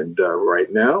air, and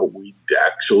right now we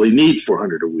actually need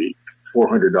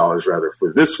 $400 rather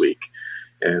for this week.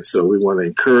 And so we want to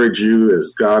encourage you,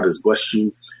 as God has blessed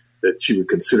you, that you would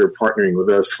consider partnering with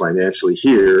us financially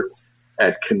here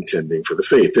at Contending for the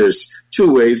Faith. There's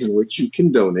two ways in which you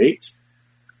can donate.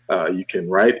 You can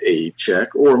write a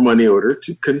check or money order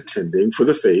to Contending for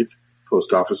the Faith,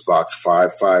 Post Office Box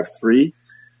 553,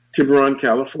 Tiburon,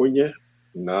 California,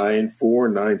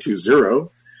 94920.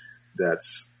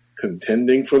 That's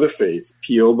Contending for the Faith,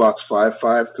 P.O. Box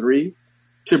 553,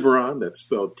 Tiburon, that's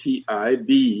spelled Tiburon,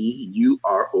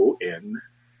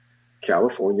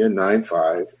 California,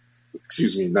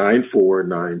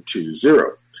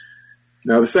 94920.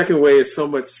 Now, the second way is so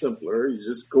much simpler. You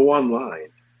just go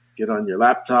online, get on your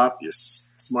laptop, your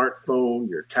smartphone,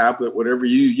 your tablet, whatever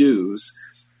you use,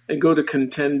 and go to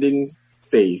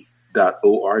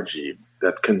contendingfaith.org.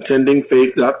 That's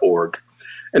contendingfaith.org.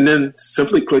 And then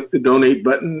simply click the donate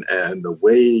button, and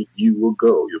away you will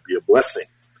go. You'll be a blessing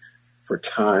for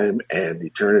time and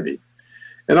eternity.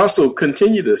 And also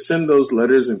continue to send those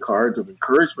letters and cards of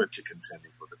encouragement to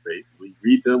Contending for the Faith. We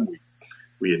read them,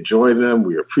 we enjoy them,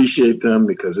 we appreciate them,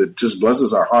 because it just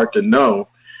blesses our heart to know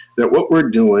that what we're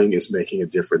doing is making a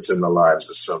difference in the lives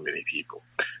of so many people.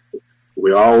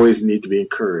 We always need to be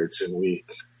encouraged, and we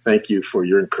thank you for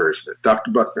your encouragement.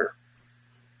 Dr. Buckner.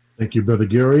 Thank you, Brother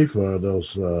Gary, for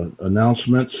those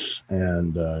announcements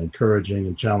and encouraging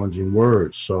and challenging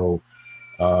words. So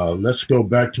let's go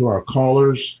back to our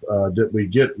callers. Did we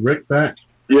get Rick back?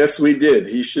 Yes, we did.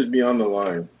 He should be on the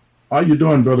line. How you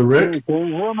doing, Brother Rick? Can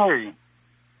you hear me?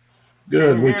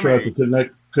 Good. We tried to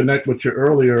connect with you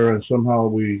earlier, and somehow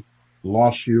we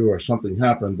lost you or something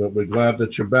happened, but we're glad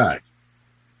that you're back.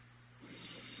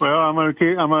 Well, I'm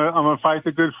gonna fight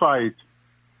the good fight.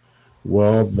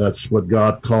 Well, that's what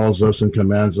God calls us and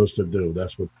commands us to do.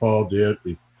 That's what Paul did.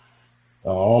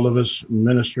 All of his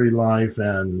ministry life,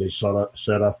 and he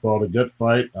said, I fought a good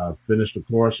fight. I finished the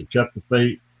course and kept the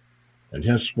faith. And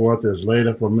henceforth is laid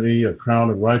up for me a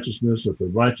crown of righteousness that the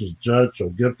righteous judge shall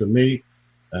give to me,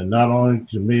 and not only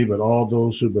to me, but all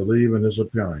those who believe in his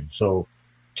appearing. So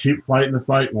keep fighting the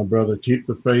fight, my brother. Keep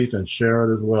the faith and share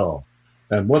it as well.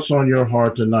 And what's on your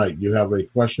heart tonight? You have a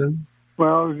question?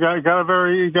 Well, you got a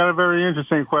very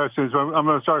interesting question. So I'm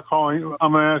going to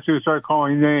ask you to start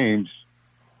calling names.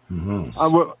 Mm-hmm. I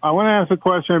want to ask a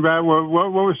question about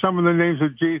what were some of the names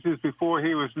of Jesus before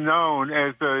he was known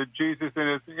as Jesus in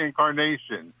his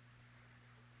incarnation.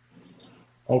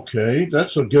 Okay,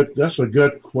 that's a good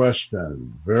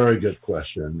question. Very good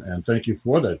question, and thank you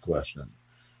for that question.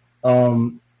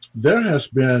 There has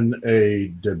been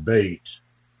a debate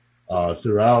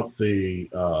throughout the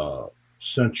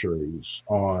centuries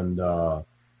on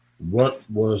what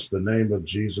was the name of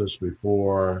Jesus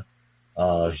before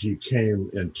he came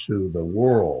into the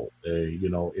world,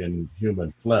 in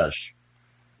human flesh.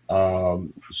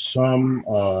 Some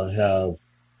have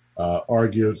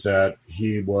argued that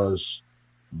he was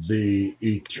the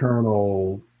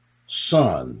eternal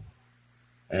Son,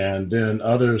 and then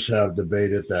others have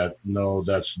debated that no,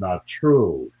 that's not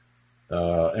true.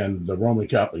 And the Roman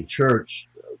Catholic Church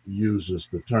uses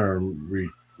the term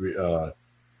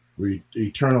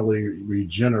eternally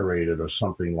regenerated or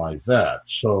something like that.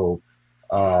 So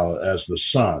as the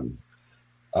Son.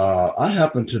 I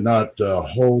happen to not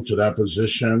hold to that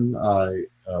position. I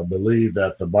believe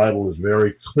that the Bible is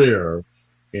very clear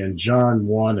in John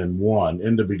 1:1.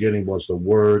 In the beginning was the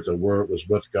Word was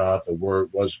with God, the Word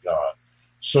was God.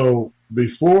 So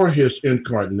before his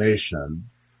incarnation,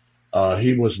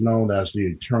 he was known as the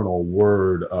eternal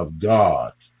Word of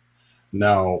God.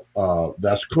 Now,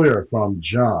 that's clear from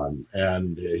John,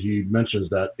 and he mentions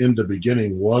that in the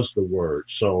beginning was the Word.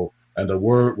 So, and the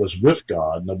Word was with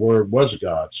God, and the Word was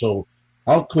God. So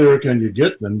how clear can you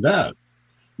get than that?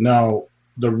 Now,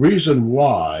 the reason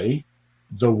why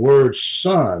the word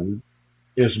Son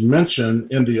is mentioned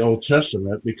in the Old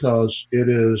Testament, because it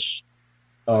is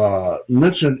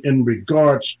mentioned in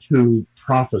regards to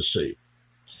prophecy,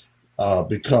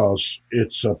 because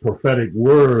it's a prophetic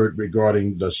word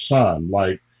regarding the Son.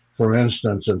 Like, for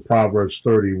instance, in Proverbs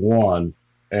 31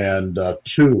 and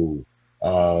 2,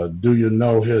 do you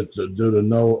know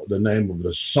the name of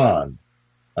the Son?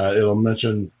 It'll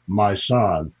mention my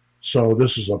son. So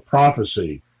this is a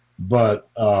prophecy. But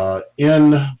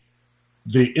in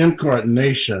the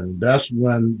incarnation, that's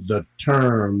when the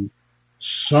term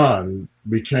Son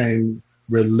became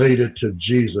related to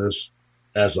Jesus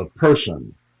as a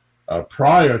person.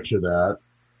 Prior to that,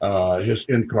 his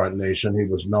incarnation, he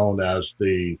was known as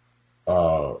the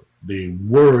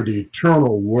Word, the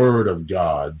eternal Word of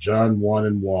God, John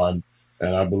 1:1.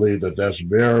 And I believe that that's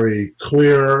very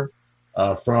clear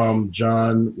from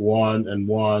John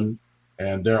 1:1.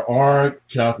 And there are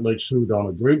Catholics who don't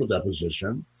agree with that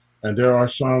position. And there are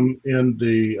some in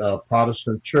the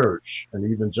Protestant church and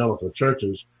evangelical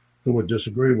churches who would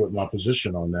disagree with my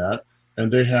position on that.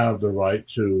 And they have the right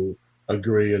to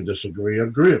agree and disagree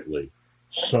agreeably.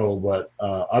 So, but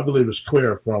I believe it's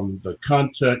clear from the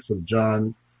context of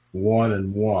John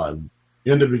 1:1.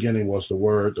 In the beginning was the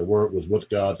Word was with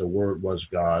God, the Word was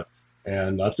God.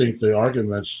 And I think the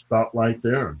arguments stop right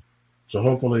there. So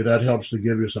hopefully that helps to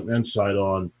give you some insight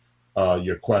on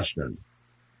your question.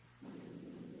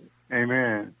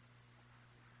 Amen.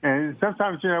 And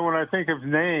sometimes, when I think of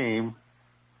name,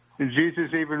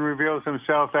 Jesus even reveals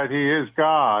himself that he is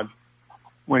God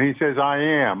when he says, I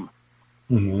am.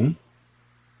 Mm-hmm.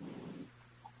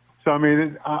 So,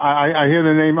 I hear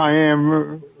the name I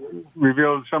am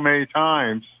revealed so many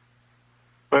times,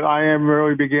 but I am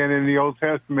really began in the Old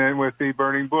Testament with the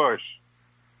burning bush.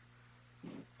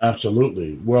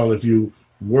 Absolutely. Well, if you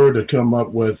were to come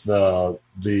up with the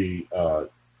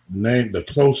name, the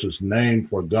closest name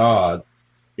for God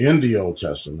in the Old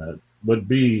Testament would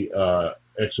be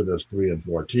Exodus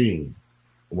 3:14,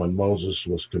 when Moses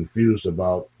was confused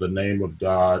about the name of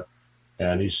God.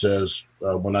 And he says,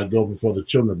 when I go before the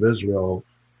children of Israel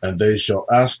and they shall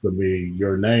ask of me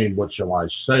your name, what shall I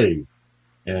say?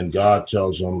 And God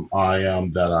tells them, I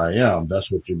am that I am.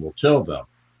 That's what you will tell them.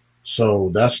 So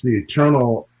that's the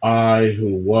eternal I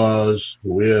who was,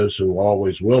 who is, who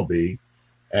always will be.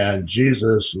 And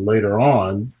Jesus later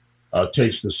on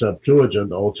takes the Septuagint,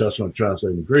 the Old Testament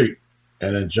translated in Greek,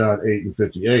 and in John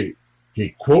 8:58, he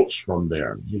quotes from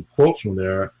there.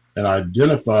 And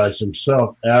identifies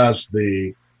himself as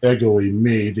the ego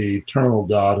eimi, the eternal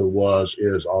God who was,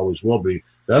 is, always will be.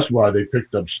 That's why they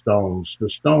picked up stones to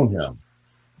stone him.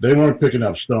 They weren't picking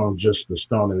up stones just to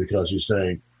stone him because he's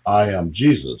saying, I am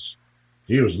Jesus.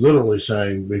 He was literally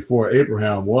saying, before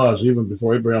Abraham was, even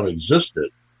before Abraham existed,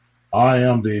 I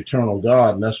am the eternal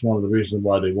God. And that's one of the reasons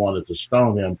why they wanted to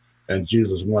stone him. And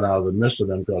Jesus went out of the midst of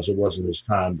them because it wasn't his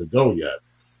time to go yet.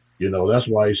 That's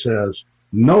why he says,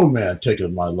 no man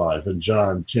taketh my life in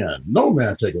John 10. No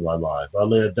man taketh my life. I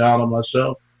lay it down on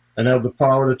myself and have the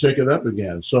power to take it up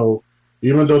again. So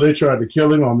even though they tried to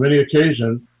kill him on many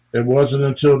occasions, it wasn't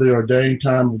until the ordained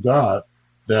time of God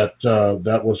that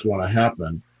that was going to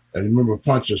happen. And remember,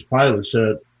 Pontius Pilate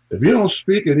said, if you don't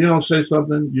speak and you don't say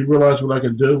something, you realize what I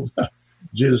can do?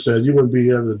 Jesus said, you wouldn't be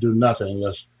able to do nothing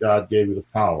unless God gave you the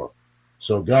power.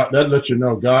 So God, that lets you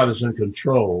know God is in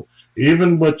control.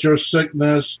 Even with your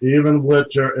sickness, even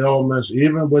with your ailments,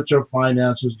 even with your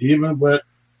finances, even with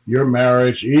your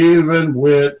marriage, even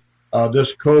with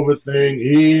this COVID thing,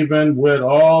 even with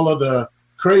all of the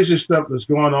crazy stuff that's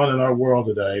going on in our world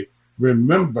today,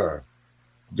 remember,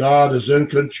 God is in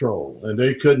control, and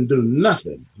they couldn't do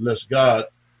nothing unless God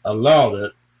allowed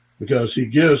it, because he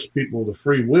gives people the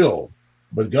free will.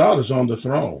 But God is on the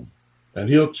throne, and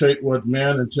he'll take what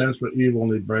man intends for evil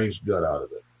and he brings good out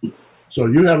of it. So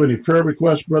you have any prayer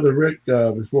requests, Brother Rick,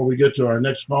 before we get to our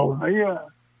next caller? I'm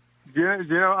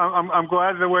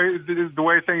glad the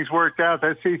way things worked out,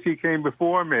 that CC came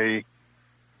before me,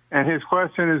 and his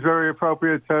question is very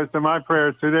appropriate to my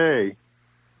prayer today.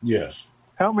 Yes.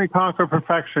 Help me conquer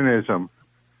perfectionism.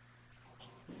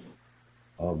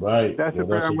 All right. That's the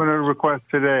prayer I'm going to request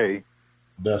today.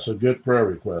 That's a good prayer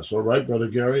request. All right, Brother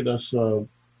Gary, let's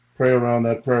pray around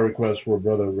that prayer request for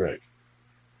Brother Rick.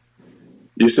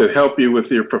 You said help you with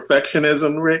your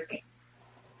perfectionism, Rick?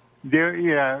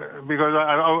 Yeah, because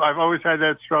I've always had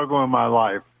that struggle in my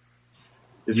life.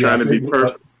 You're trying to be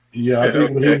perfect. Yeah, I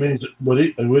think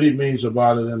what he means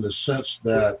about it in the sense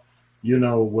that,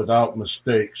 without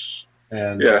mistakes,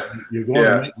 and you're going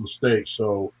to make mistakes.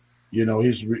 So,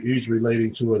 he's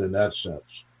relating to it in that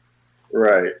sense.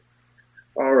 Right.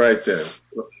 All right then.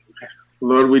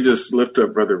 Lord, we just lift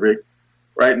up Brother Rick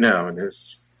right now in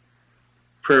his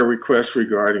prayer request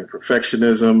regarding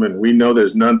perfectionism, and we know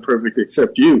there's none perfect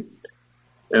except you,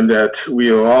 and that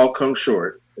we will all come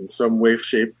short in some way,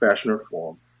 shape, fashion, or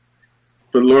form.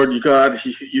 But Lord God,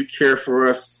 you care for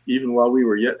us even while we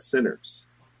were yet sinners.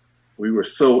 We were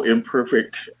so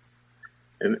imperfect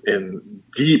and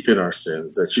deep in our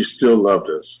sins that you still loved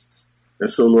us. And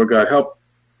so, Lord God, help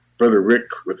Brother Rick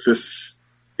with this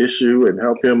issue, and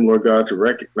help him, Lord God, to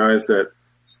recognize that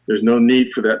there's no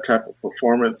need for that type of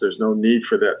performance. There's no need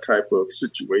for that type of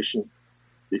situation,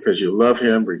 because you love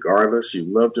him regardless. You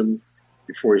loved him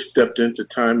before he stepped into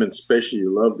time and space.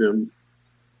 You loved him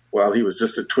while he was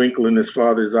just a twinkle in his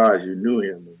father's eyes. You knew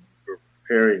him, and you were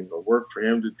preparing a work for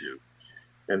him to do,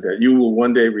 and that you will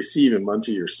one day receive him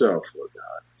unto yourself, Lord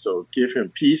God. So give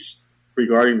him peace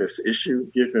regarding this issue.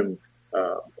 Give him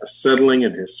a settling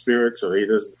in his spirit so he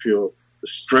doesn't feel the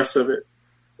stress of it,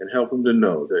 and help him to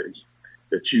know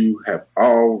that you have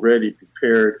already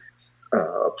prepared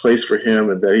a place for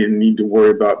him, and that he didn't need to worry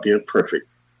about being perfect,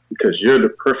 because you're the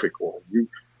perfect one.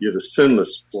 You're the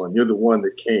sinless one. You're the one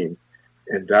that came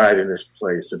and died in his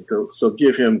place. And so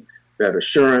give him that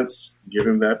assurance, give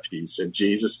him that peace. In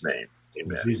Jesus' name,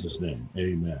 amen. In Jesus' name,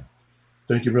 amen.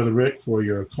 Thank you, Brother Rick, for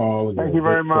your call. And Thank you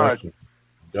very much. Question.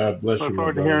 God bless you. Look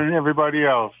forward to hearing everybody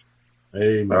else.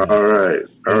 Amen. All right.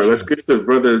 Let's get to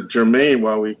Brother Jermaine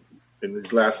while we in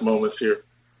these last moments here.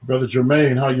 Brother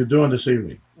Jermaine, how you doing this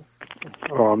evening?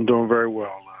 Oh, I'm doing very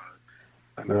well.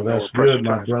 Well, that's good,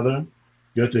 my brother.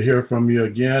 Good to hear from you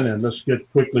again. And let's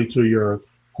get quickly to your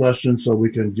question so we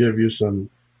can give you some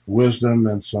wisdom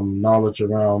and some knowledge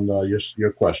around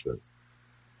your question.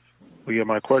 Well, yeah,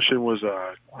 my question was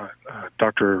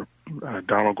Dr.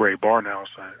 Donald Gray Barnhouse.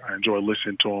 I enjoy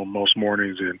listening to him most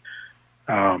mornings, and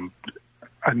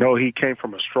I know he came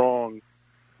from a strong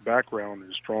background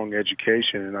and strong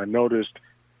education, and I noticed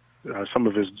some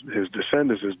of his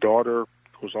descendants, his daughter,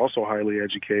 who was also highly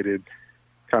educated,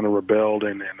 kind of rebelled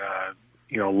and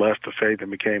left the faith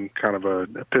and became kind of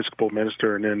an Episcopal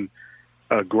minister, and then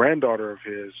a granddaughter of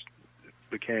his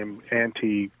became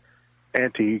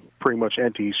pretty much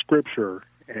anti-scripture,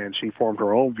 and she formed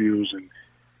her own views, and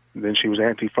then she was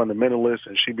anti-fundamentalist,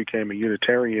 and she became a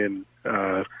Unitarian,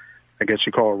 I guess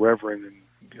you call her reverend,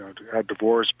 and got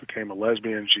divorced, became a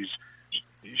lesbian.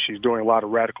 She's doing a lot of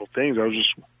radical things. I was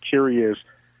just curious,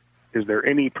 is there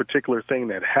any particular thing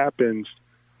that happens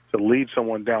to lead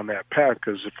someone down that path?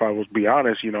 Because if I was to be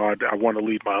honest, I want to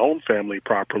lead my own family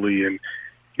properly, and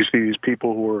you see these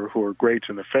people who are greats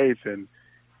in the faith, and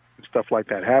stuff like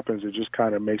that happens. It just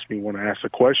kind of makes me want to ask the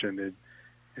question: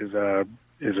 Is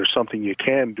there something you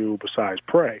can do besides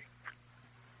pray?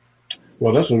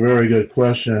 Well, that's a very good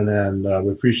question, and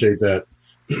we appreciate that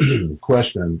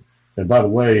question. And by the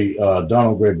way,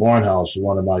 Donald Gray Barnhouse is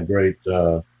one of my great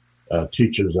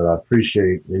teachers that I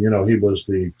appreciate. And, he was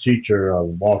the teacher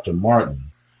of Walter Martin.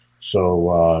 So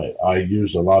I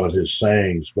use a lot of his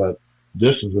sayings. But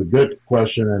this is a good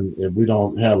question, and if we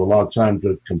don't have a lot of time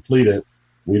to complete it,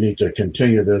 we need to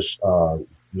continue this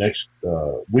next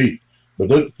week. But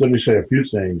let me say a few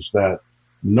things. That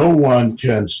no one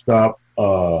can stop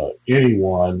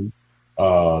anyone,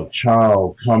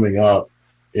 child coming up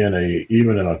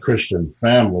even in a Christian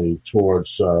family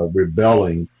towards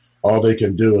rebelling. All they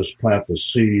can do is plant the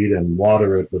seed and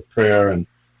water it with prayer and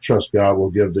trust God will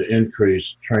give the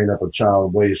increase, train up a child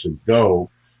in ways to go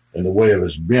in the way of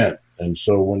his bent. And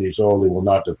so when he's old, he will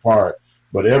not depart.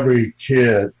 But every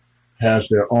kid has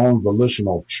their own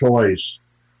volitional choice.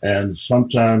 And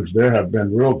sometimes there have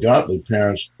been real godly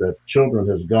parents that children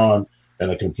has gone in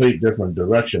a complete different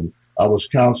direction. I was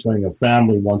counseling a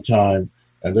family one time,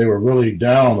 and they were really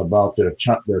down about their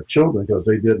children because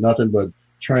they did nothing but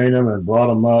train them and brought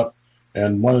them up.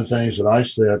 And one of the things that I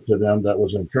said to them that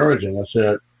was encouraging, I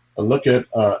said, look at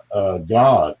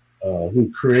God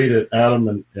who created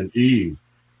Adam and Eve,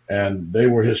 and they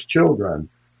were his children,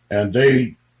 and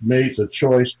they made the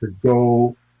choice to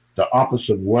go the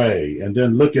opposite way. And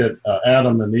then look at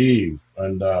Adam and Eve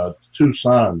and two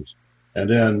sons, and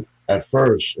then at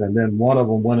first, and then one of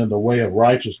them went in the way of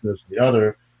righteousness, the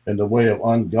other in the way of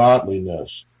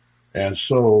ungodliness. And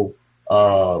so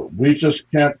we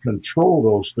just can't control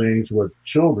those things with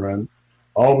children.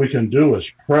 All we can do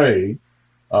is pray.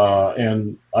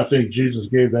 And I think Jesus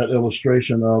gave that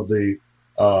illustration of the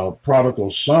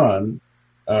prodigal son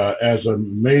as a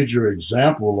major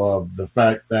example of the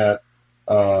fact that,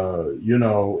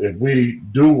 if we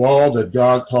do all that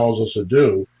God calls us to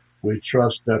do, we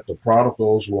trust that the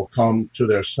prodigals will come to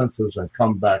their senses and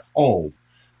come back home.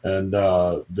 And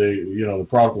the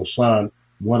prodigal son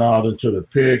went out into the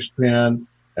pig's pen.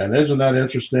 And isn't that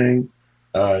interesting?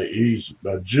 He's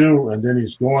a Jew, and then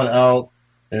he's going out,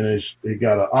 and he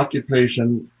got an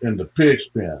occupation in the pig's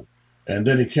pen. And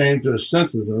then he came to his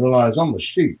senses and realized, I'm a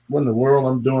sheep. What in the world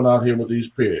I'm doing out here with these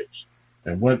pigs?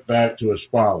 And went back to his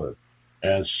father.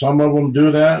 And some of them do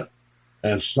that,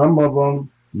 and some of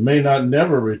them may not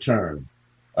never return.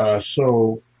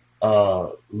 So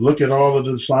look at all of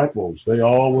the disciples. They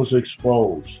all was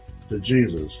exposed to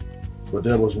Jesus. But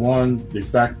there was one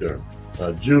defector,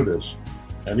 Judas.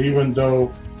 And even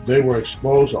though they were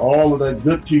exposed to all of that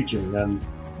good teaching and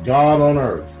God on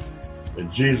earth,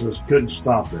 and Jesus couldn't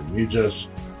stop him. He just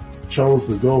chose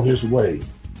to go his way.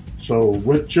 So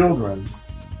with children,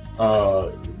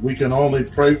 we can only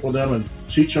pray for them and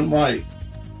teach them right.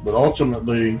 But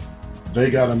ultimately, they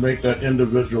got to make that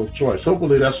individual choice.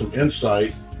 Hopefully that's some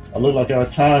insight. I look like our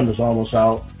time is almost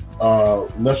out.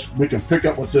 We can pick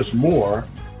up with this more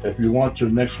if you want to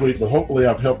next week, but hopefully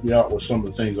I've helped you out with some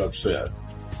of the things I've said.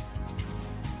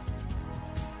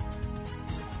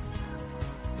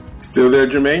 Still there,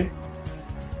 Jermaine?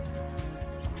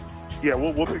 Yeah,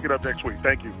 we'll pick it up next week.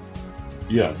 Thank you.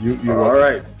 Yeah, you're all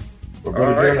right. Well,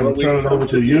 Brother Jim, I'm turning it over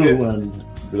to you and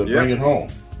bring it home.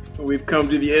 We've come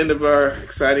to the end of our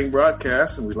exciting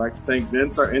broadcast, and we'd like to thank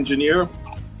Vince, our engineer,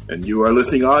 and you, our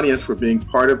listening audience, for being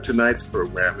part of tonight's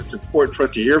program. It's important for us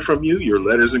to hear from you. Your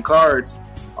letters and cards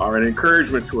are an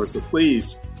encouragement to us, so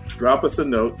please drop us a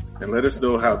note and let us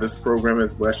know how this program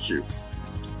has blessed you.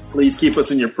 Please keep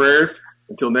us in your prayers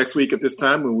until next week at this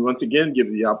time, when we once again give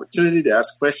you the opportunity to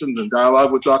ask questions and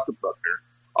dialogue with Dr. Buckner,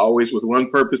 always with one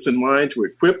purpose in mind: to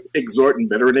equip, exhort, and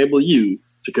better enable you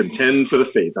to contend for the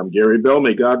faith. I'm Gary Bell.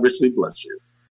 May God richly bless you.